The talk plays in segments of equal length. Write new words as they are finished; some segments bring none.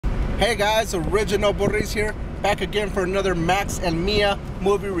Hey guys, Original Boris here, back again for another Max and Mia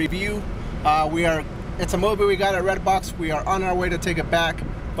movie review. It's a movie we got at Redbox. We are on our way to take it back,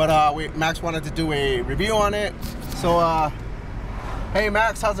 but Max wanted to do a review on it. So, hey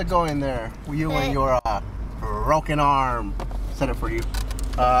Max, how's it going there? You and your broken arm. Said it for you.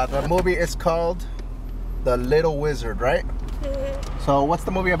 The movie is called The Little Wizard, right? Mm-hmm. So, what's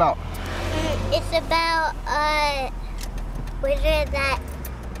the movie about? It's about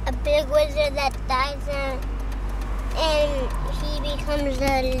a big wizard that dies and he becomes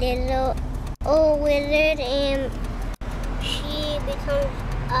a little old wizard, and she becomes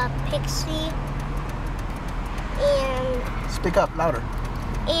a pixie. And speak up louder.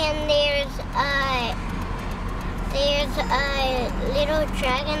 And there's a little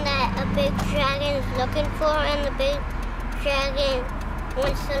dragon that a big dragon is looking for, and the big dragon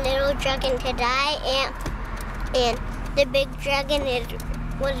wants the little dragon to die, and the big dragon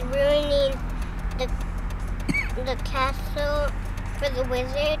was ruining the castle for the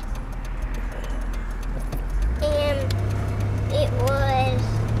wizard, and it was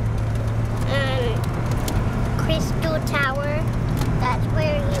Crystal Tower. That's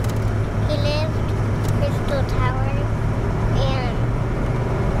where he lived, Crystal Tower, and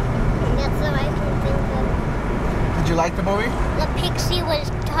that's all I can think of. Did you like the movie? The pixie was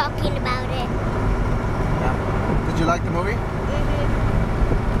talking about it. Yeah. Did you like the movie? Mm-hmm.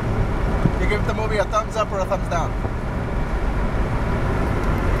 You give the movie a thumbs up or a thumbs down?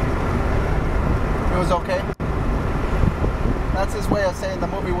 It was okay? That's his way of saying the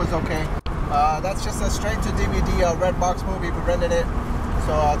movie was okay. That's just a straight to DVD Redbox movie. We rented it.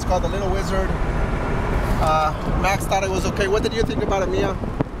 So it's called The Little Wizard. Max thought it was okay. What did you think about it, Mia?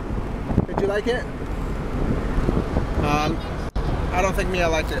 Did you like it? I don't think Mia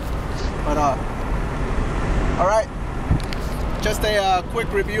liked it. But alright. Just a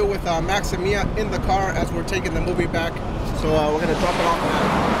quick review with Max and Mia in the car as we're taking the movie back. So we're going to drop it off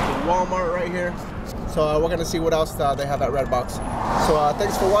at Walmart right here. So we're going to see what else they have at Redbox. So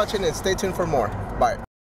thanks for watching and stay tuned for more. Bye.